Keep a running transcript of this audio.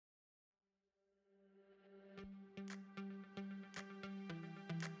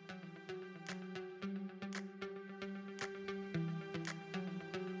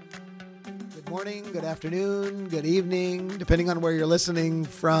morning, good afternoon, good evening, depending on where you're listening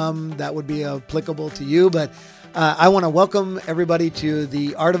from, that would be applicable to you. But I want to welcome everybody to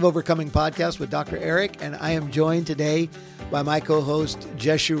the Art of Overcoming podcast with Dr. Eric, and I am joined today by my co-host,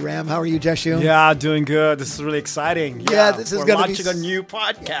 Jeshu Ram. How are you, Jeshu? Yeah, doing good. This is really exciting. Yeah, this is going to be launching a new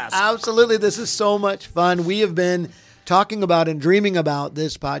podcast. Absolutely. This is so much fun. We have been talking about and dreaming about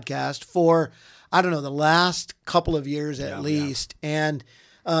this podcast for, I don't know, the last couple of years at least. Yeah. And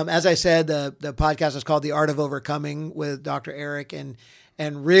as I said, the podcast is called The Art of Overcoming with Dr. Eric. And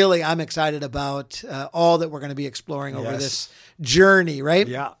really, I'm excited about all that we're going to be exploring over this journey, right?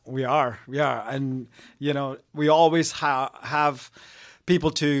 Yeah, we are. Yeah. And, you know, we always have people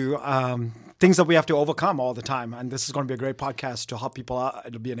to things that we have to overcome all the time. And this is going to be a great podcast to help people out.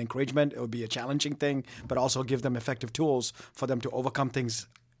 It'll be an encouragement. It'll be a challenging thing, but also give them effective tools for them to overcome things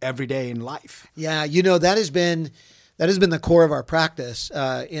every day in life. Yeah, you know, that has been the core of our practice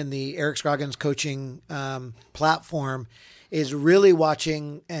in the Eric Scroggins coaching platform, is really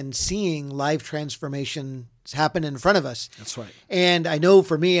watching and seeing life transformations happen in front of us. That's right. And I know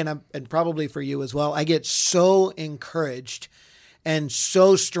for me, and probably for you as well, I get so encouraged and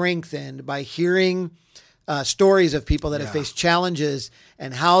so strengthened by hearing stories of people that have faced challenges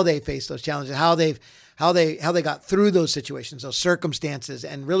and how they faced those challenges, how they got through those situations, those circumstances,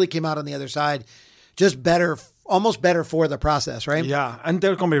 and really came out on the other side just better, almost better for the process, right? Yeah, and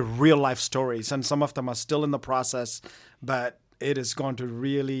they're going to be real life stories, and some of them are still in the process, but it is going to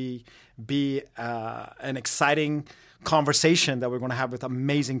really be an exciting conversation that we're going to have with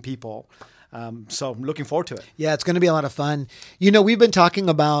amazing people. So I'm looking forward to it. Yeah, it's going to be a lot of fun. You know, we've been talking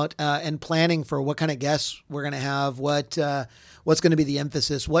about and planning for what kind of guests we're going to have, what's going to be the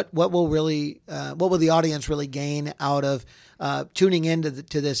emphasis, what will the audience really gain out of tuning into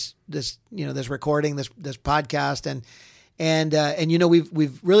this recording, this podcast, and you know,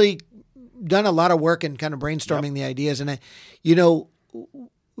 we've really done a lot of work in kind of brainstorming the ideas, and you know,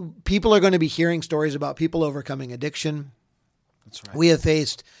 people are going to be hearing stories about people overcoming addiction. That's right. We have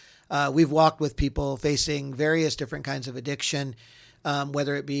faced. We've walked with people facing various different kinds of addiction,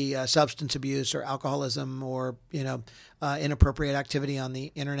 whether it be substance abuse or alcoholism or, you know, inappropriate activity on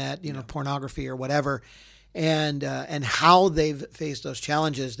the internet, you know, pornography or whatever, and how they've faced those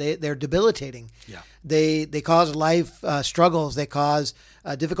challenges. They're debilitating. Yeah. They cause life struggles. They cause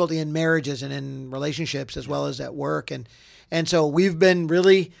difficulty in marriages and in relationships as well as at work. And so we've been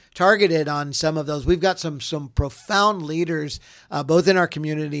really targeted on some of those. We've got some profound leaders, both in our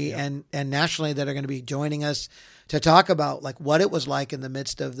community and nationally, that are going to be joining us to talk about like what it was like in the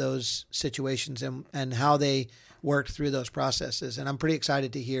midst of those situations and how they worked through those processes. And I'm pretty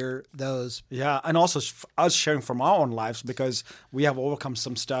excited to hear those. Yeah, and also us sharing from our own lives, because we have overcome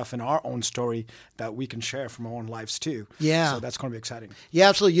some stuff in our own story that we can share from our own lives too. Yeah. So that's going to be exciting. Yeah,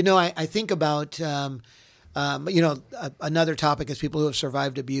 absolutely. You know, I think about... another topic is people who have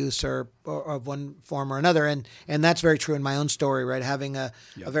survived abuse or of one form or another. And that's very true in my own story, right? Having a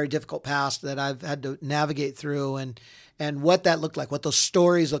very difficult past that I've had to navigate through and what that looked like, what those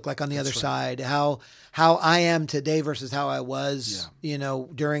stories look like on the other side, how I am today versus how I was, you know,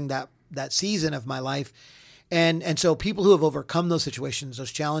 during that season of my life. And so people who have overcome those situations,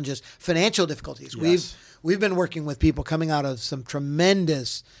 those challenges, financial difficulties, we've been working with people coming out of some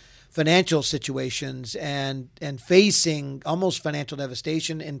tremendous financial situations and facing almost financial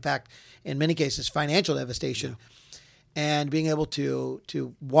devastation. In fact, in many cases, financial devastation, and being able to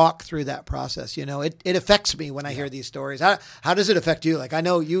walk through that process. You know, it affects me when I hear these stories. How does it affect you? Like, I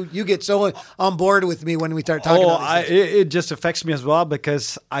know you get so on board with me when we start talking about these it just affects me as well,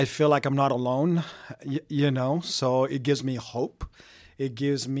 because I feel like I'm not alone, you know, so it gives me hope. It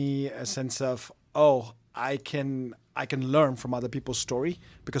gives me a sense of, I can learn from other people's story,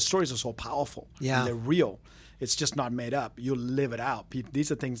 because stories are so powerful. Yeah. And they're real. It's just not made up. You live it out.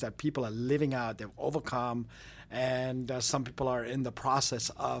 These are things that people are living out. They've overcome. And some people are in the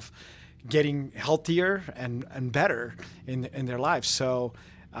process of getting healthier and better in their lives. So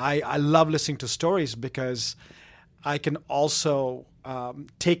I love listening to stories, because I can also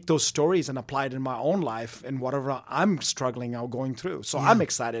take those stories and apply it in my own life and whatever I'm struggling or going through. So I'm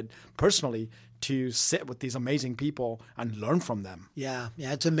excited personally to sit with these amazing people and learn from them. Yeah,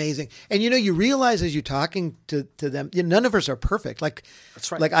 it's amazing. And, you know, you realize as you're talking to them, you know, none of us are perfect. Like,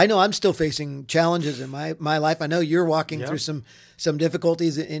 that's right. Like, I know I'm still facing challenges in my life. I know you're walking through some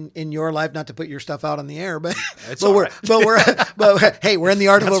difficulties in your life, not to put your stuff out on the air, but hey, we're in the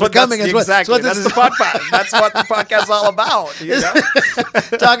art of overcoming. That's the podcast. That's what the podcast is all about. You know?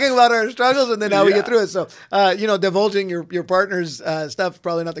 Talking about our struggles and then how we get through it. So, you know, divulging your partner's stuff,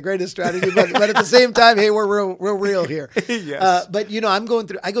 probably not the greatest strategy, but at the same time, hey, we're real here. Yes. But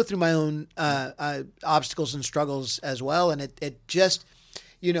I go through my own obstacles and struggles as well, and it just,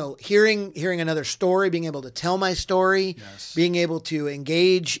 hearing another story, being able to tell my story, Yes. being able to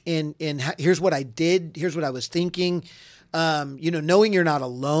engage in here's what I did, here's what I was thinking, knowing you're not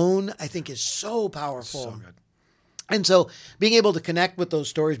alone, I think is so powerful. So good. And so being able to connect with those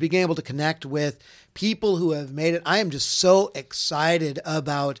stories, being able to connect with people who have made it, I am just so excited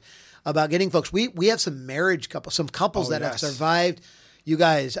about getting folks. We have some marriage couples, some couples that have yes. survived. You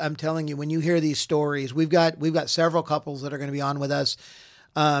guys, I'm telling you, when you hear these stories, we've got several couples that are going to be on with us,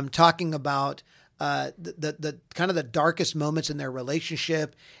 talking about the kind of the darkest moments in their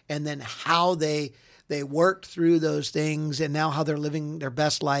relationship, and then how they worked through those things, and now how they're living their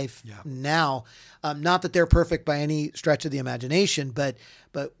best life now. Not that they're perfect by any stretch of the imagination, but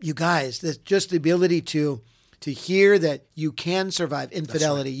you guys, just the ability to hear that you can survive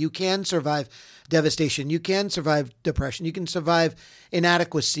infidelity, you can survive devastation, you can survive depression, you can survive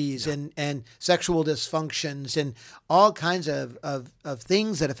inadequacies and sexual dysfunctions and all kinds of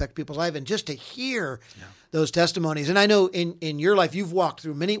things that affect people's life, and just to hear those testimonies. And I know in your life you've walked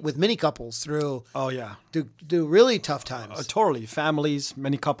through many couples through do really tough times. Totally, families,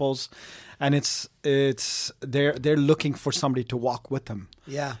 many couples, and it's they're looking for somebody to walk with them.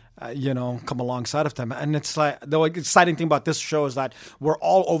 Yeah. Come alongside of them. And it's like, the exciting thing about this show is that we're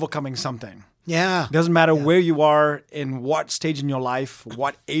all overcoming something. Yeah. Doesn't matter where you are, in what stage in your life,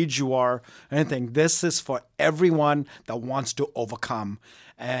 what age you are, anything. This is for everyone that wants to overcome.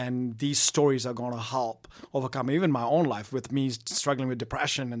 And these stories are going to help overcome even my own life, with me struggling with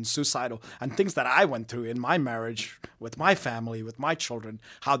depression and suicidal and things that I went through in my marriage, with my family, with my children,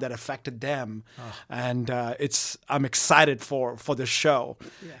 how that affected them. And I'm excited for the show.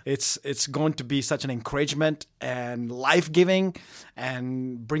 Yeah. It's going to be such an encouragement and life-giving,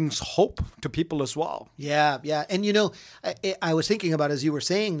 and brings hope to people as well. Yeah, yeah. And I was thinking about, as you were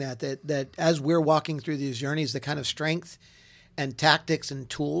saying that as we're walking through these journeys, the kind of strength and tactics and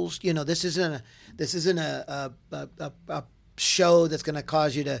tools. This isn't a show that's going to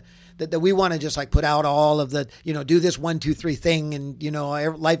cause you to that we want to just like put out all of the do this 1, 2, 3 thing and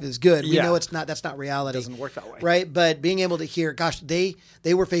life is good. We know it's not. That's not reality. It doesn't work that way, right? But being able to hear, gosh, they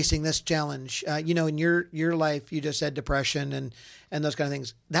were facing this challenge. In your life, you just said depression and those kind of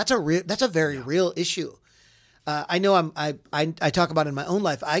things. That's a very real issue. I know I talk about in my own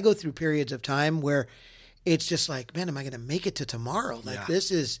life. I go through periods of time where it's just like, man, am I going to make it to tomorrow? Like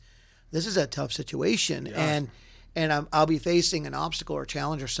this is a tough situation, and I'll be facing an obstacle or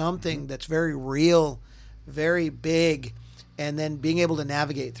challenge or something that's very real, very big, and then being able to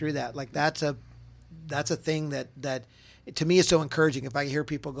navigate through that, like that's a thing that to me is so encouraging. If I hear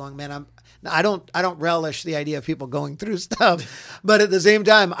people going, man, I don't relish the idea of people going through stuff, but at the same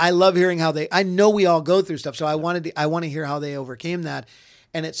time, I love hearing how I know we all go through stuff, so I want to hear how they overcame that.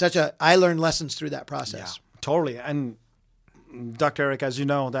 And it's I learned lessons through that process. Yeah, totally. And Dr. Eric, as you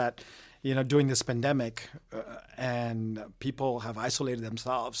know, that, during this pandemic, and people have isolated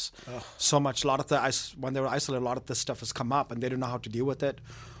themselves so much. When they were isolated, a lot of this stuff has come up, and they don't know how to deal with it.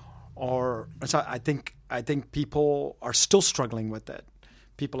 So I think people are still struggling with it.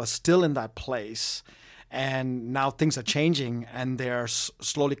 People are still in that place. And now things are changing, and they're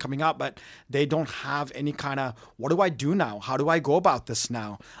slowly coming up, but they don't have any kind of, what do I do now? How do I go about this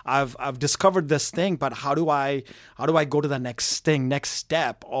now? I've discovered this thing, but how do I go to the next thing, next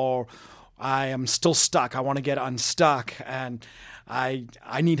step? Or I am still stuck. I want to get unstuck, and I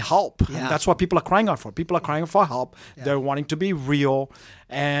need help. Yeah. And that's what people are crying out for. People are crying for help. Yeah. They're wanting to be real.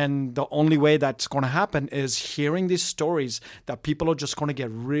 And the only way that's going to happen is hearing these stories that people are just going to get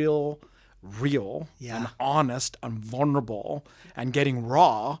real and honest and vulnerable and getting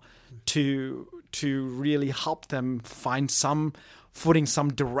raw to really help them find some footing,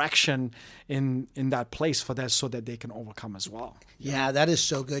 some direction in that place for that, so that they can overcome as well. Yeah, that is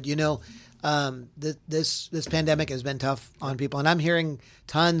so good. This pandemic has been tough on people, and I'm hearing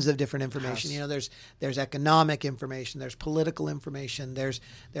tons of different information. Yes. There's economic information, there's political information,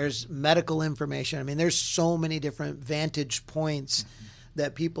 there's medical information. I mean, there's so many different vantage points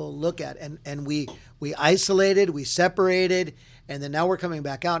that people look at, and we isolated, we separated, and then now we're coming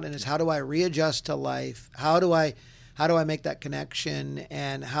back out, and it's how do I readjust to life? How do I make that connection,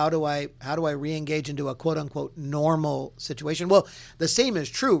 and how do I re-engage into a quote unquote normal situation? Well, the same is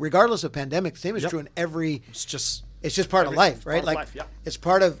true regardless of pandemic. The same is true in every. It's just part of life, right? Like it's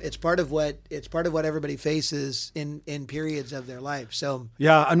part of what everybody faces in periods of their life. So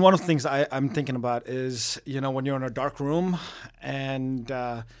yeah, and one of the things I'm thinking about is, when you're in a dark room and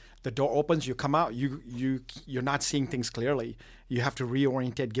the door opens, you come out, you're not seeing things clearly. You have to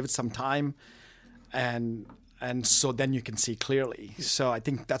reorientate, give it some time. and so then you can see clearly. So I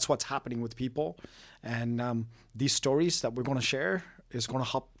think that's what's happening with people, and these stories that we're going to share is going to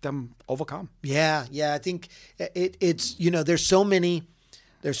help them overcome. Yeah. I think it's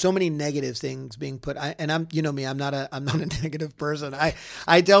there's so many negative things being put. I'm me. I'm not a negative person.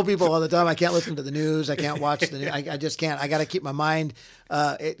 I tell people all the time I can't listen to the news. I can't watch the news. I just can't. I got to keep my mind,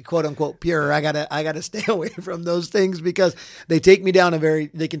 quote unquote, pure. I gotta stay away from those things because they can take me down a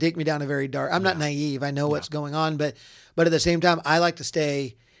very dark. I'm not naive. I know what's going on, but at the same time, I like to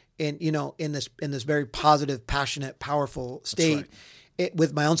stay in this very positive, passionate, powerful state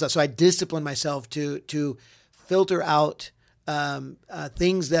with my own stuff. So I discipline myself to filter out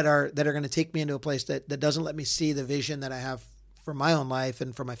things that are going to take me into a place that doesn't let me see the vision that I have for my own life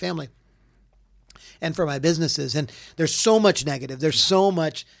and for my family and for my businesses. And there's so much negative. There's so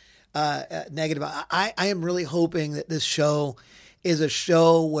much negative. I am really hoping that this show is a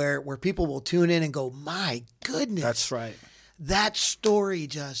show where people will tune in and go, my goodness. That's right. That story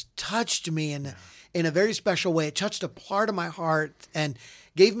just touched me in a very special way. It touched a part of my heart and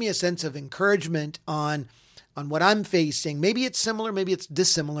gave me a sense of encouragement on what I'm facing. Maybe it's similar, maybe it's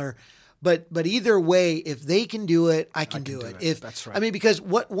dissimilar, but either way, if they can do it, I can do it. That's right. I mean, because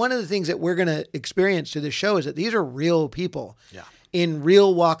one of the things that we're going to experience through this show is that these are real people in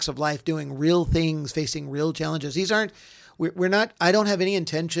real walks of life, doing real things, facing real challenges. These aren't. We're not. I don't have any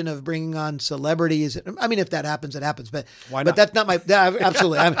intention of bringing on celebrities. I mean, if that happens, it happens. But why not? But that's not my.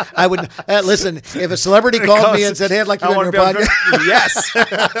 Absolutely, I would listen. If a celebrity called me and said, "Hey, I'd like to be on your podcast,"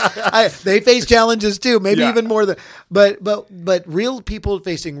 yes, they face challenges too, maybe even more than. But real people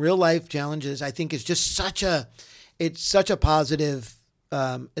facing real life challenges, I think, is just such a positive.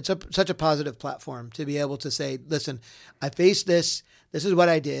 Such a positive platform to be able to say, "Listen, I faced this. This is what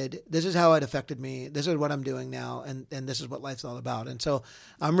I did. This is how it affected me. This is what I'm doing now. And this is what life's all about." And so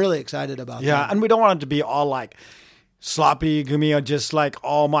I'm really excited about that. Yeah. And we don't want it to be all like sloppy, gummy, or just like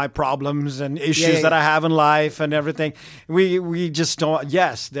all my problems and issues that I have in life and everything. We just don't.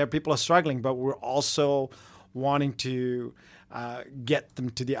 Yes, there are people are struggling, but we're also wanting to get them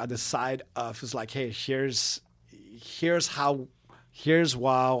to the other side of it's like, hey, here's how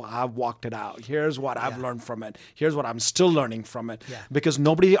I've walked it out. Here's what I've learned from it. Here's what I'm still learning from it. Yeah. Because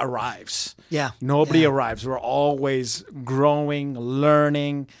nobody arrives. Yeah. Nobody arrives. We're always growing,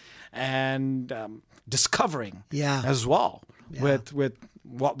 learning, and discovering as well with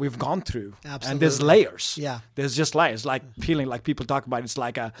what we've gone through. Absolutely. And there's layers. Yeah. There's just layers. Like peeling, like people talk about, it's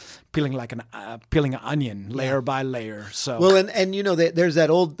like peeling an onion layer by layer. So well, and there's that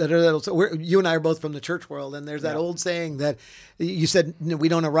old you and I are both from the church world, and there's that old saying that you said we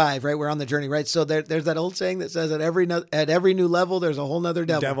don't arrive, right? We're on the journey, right? So there's that old saying that says at every new level there's a whole nother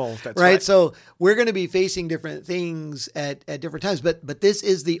devil. That's right. So we're going to be facing different things at different times, but this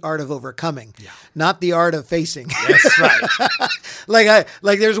is the art of overcoming, not the art of facing. That's right.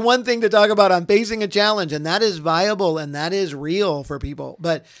 Like there's one thing to talk about on facing a challenge, and that is viable and that is real for people.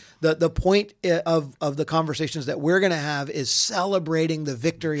 But the point of the conversations that we're going to have is celebrating the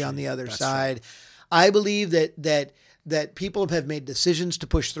victory on the other side. Right. I believe that people have made decisions to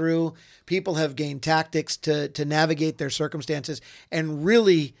push through. People have gained tactics to navigate their circumstances. And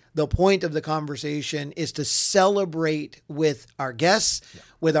really, the point of the conversation is to celebrate with our guests,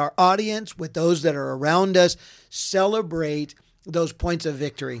 with our audience, with those that are around us, celebrate those points of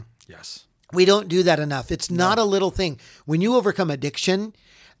victory. Yes. We don't do that enough. It's not a little thing. When you overcome addiction,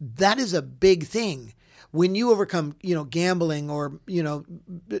 that is a big thing. When you overcome, gambling or,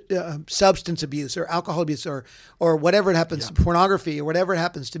 substance abuse or alcohol abuse or whatever it happens, pornography or whatever it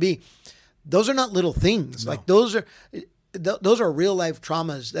happens to be, those are not little things. No. Like those are real life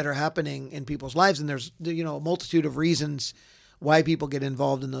traumas that are happening in people's lives. And there's, a multitude of reasons why people get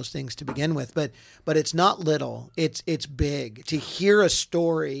involved in those things to begin with. But it's not little. It's big. To hear a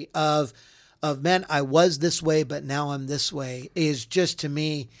story of man, I was this way, but now I'm this way is just, to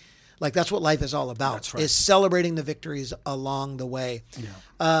me, like that's what life is all about. That's right. Is celebrating the victories along the way. Yeah.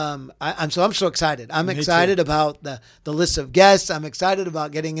 I'm so excited. I'm excited about the list of guests. I'm excited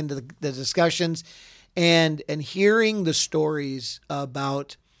about getting into the discussions and hearing the stories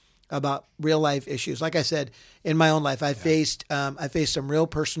about real life issues. Like I said, in my own life, I faced some real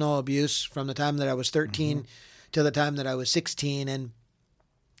personal abuse from the time that I was 13 to the time that I was 16. And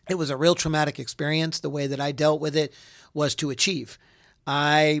it was a real traumatic experience. The way that I dealt with it was to achieve.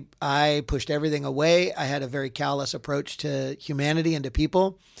 I pushed everything away. I had a very callous approach to humanity and to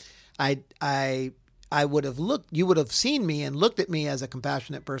people. I would have you would have seen me and looked at me as a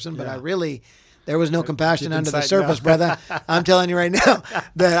compassionate person, but there was no compassion under the surface, brother. I'm telling you right now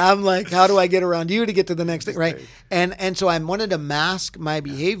that I'm like, how do I get around you to get to the next thing, right? And so I wanted to mask my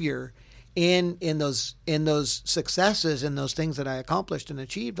behavior in those successes and those things that I accomplished and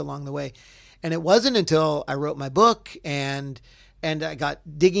achieved along the way. And it wasn't until I wrote my book and I got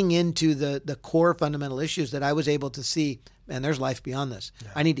digging into the core fundamental issues that I was able to see, man, there's life beyond this. Yeah.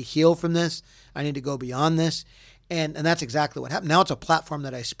 I need to heal from this. I need to go beyond this. And that's exactly what happened. Now it's a platform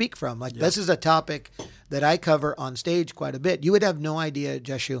that I speak from. Like this is a topic that I cover on stage quite a bit. You would have no idea,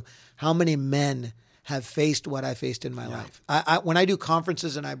 Jeshu, how many men have faced what I faced in my life. When I do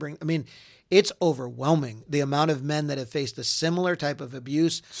conferences and it's overwhelming the amount of men that have faced a similar type of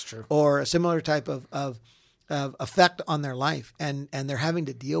abuse or a similar type of effect on their life, and they're having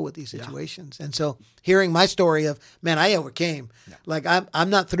to deal with these situations. And so hearing my story of, man, I overcame. Like I'm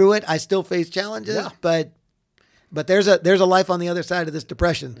not through it. I still face challenges, but there's a life on the other side of this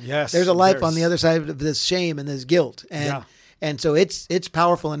depression. Yes, there's a life on the other side of this shame and this guilt. And so it's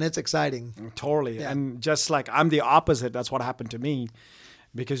powerful and it's exciting. Totally. Yeah. And just like I'm the opposite. That's what happened to me,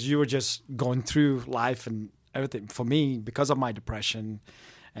 because you were just going through life and everything. For me, because of my depression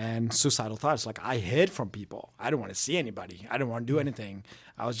and suicidal thoughts, like I hid from people. I didn't want to see anybody. I didn't want to do anything.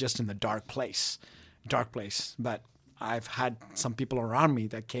 I was just in the dark place. But I've had some people around me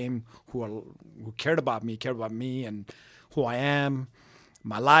that came who cared about me and who I am,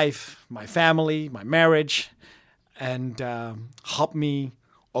 my life, my family, my marriage, and helped me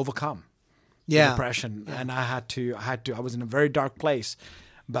overcome depression. Yeah. And I was in a very dark place,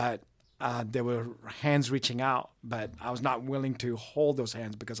 but there were hands reaching out, but I was not willing to hold those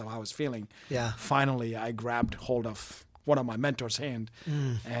hands because of how I was feeling. Yeah. Finally, I grabbed hold of one of my mentor's hand,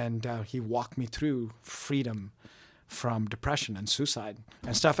 and he walked me through freedom from depression and suicide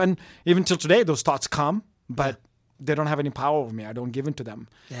and stuff. And even till today, those thoughts come, but they don't have any power over me. I don't give in to them.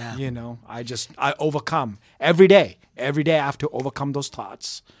 Yeah. You know, I overcome every day. Every day I have to overcome those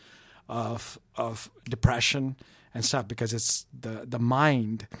thoughts of depression and stuff, because it's the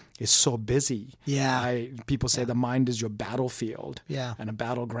mind is so busy. Yeah. People say the mind is your battlefield and a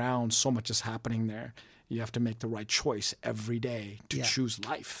battleground. So much is happening there. You have to make the right choice every day to choose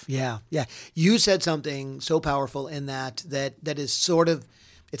life. Yeah, yeah. You said something so powerful in that is sort of,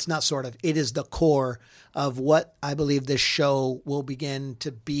 it's not sort of, it is the core of what I believe this show will begin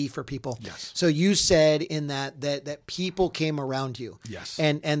to be for people. Yes. So you said in that people came around you. Yes.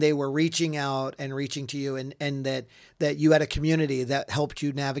 And they were reaching out and reaching to you, and that you had a community that helped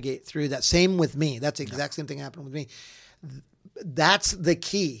you navigate through that. Same with me. That's the exact same thing happened with me. That's the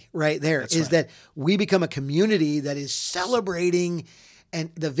key right there. That's that we become a community that is celebrating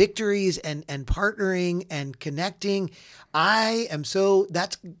and the victories and partnering and connecting.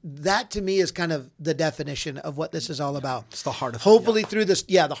 That to me is kind of the definition of what this is all about. It's the heart of it. Hopefully through this,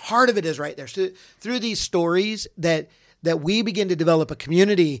 the heart of it is right there. So through these stories that we begin to develop a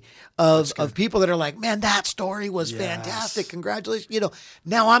community of people that are like, man, that story was fantastic. Congratulations.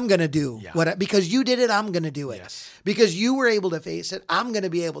 Now I'm going to do because you did it, I'm going to do it. Yes. Because you were able to face it, I'm going to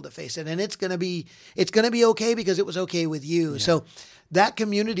be able to face it. And it's going to be okay because it was okay with you. Yeah. So that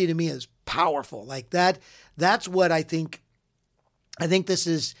community to me is powerful. Like that's what I think. I think this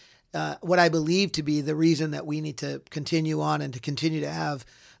is what I believe to be the reason that we need to continue on and to continue to have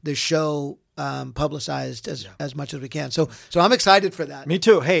the show publicized as much as we can. So I'm excited for that. Me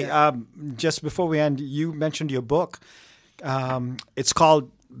too. Hey, just before we end, you mentioned your book. It's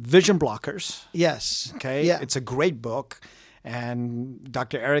called Vision Blockers. Yes. Okay. Yeah. It's a great book, and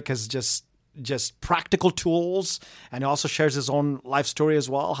Dr. Eric has just practical tools, and he also shares his own life story as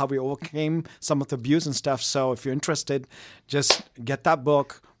well, how we overcame some of the abuse and stuff. So if you're interested, just get that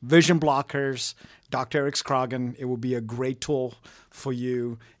book, Vision Blockers, Dr. Eric Scroggin. It will be a great tool for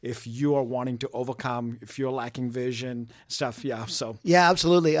you if you are wanting to overcome, if you're lacking vision, stuff. Yeah. So yeah,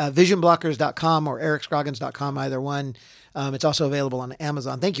 absolutely. Visionblockers.com or ericscroggins.com, either one. It's also available on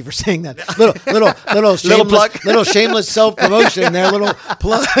Amazon. Thank you for saying that. Little shameless self-promotion there, little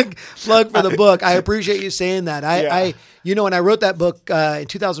plug for the book. I appreciate you saying that. When I wrote that book in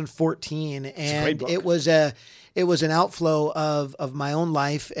 2014, and it was an outflow of my own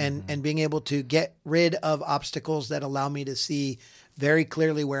life and being able to get rid of obstacles that allow me to see very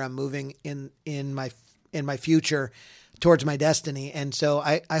clearly where I'm moving in my future towards my destiny. And so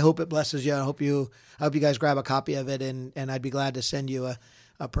I hope it blesses you. I hope you guys grab a copy of it, and I'd be glad to send you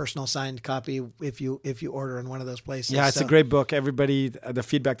a personal signed copy if you order in one of those places. Yeah, it's a great book. Everybody, the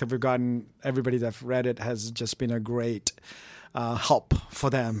feedback that we've gotten, everybody that's read it has just been a great help for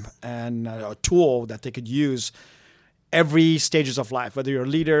them, and a tool that they could use every stages of life, whether you're a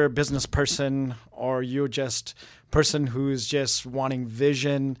leader, business person, or you're just person who's just wanting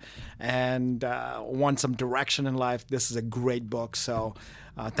vision and want some direction in life. This is a great book. So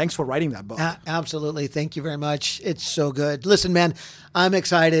thanks for writing that book. Absolutely. Thank you very much. It's so good. Listen, man, I'm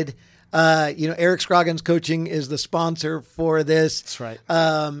excited. Eric Scroggins Coaching is the sponsor for this. That's right.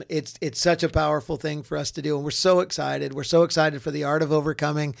 It's such a powerful thing for us to do, and we're so excited. We're so excited for The Art of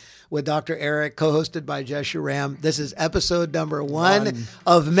Overcoming with Dr. Eric, co-hosted by Jeshu Ram. This is episode number one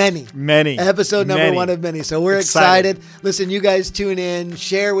of many. Episode number one of many. So we're excited. Listen, you guys tune in,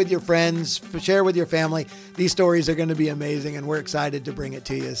 share with your friends, share with your family. These stories are going to be amazing, and we're excited to bring it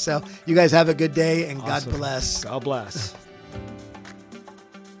to you. So you guys have a good day, and awesome. God bless. God bless.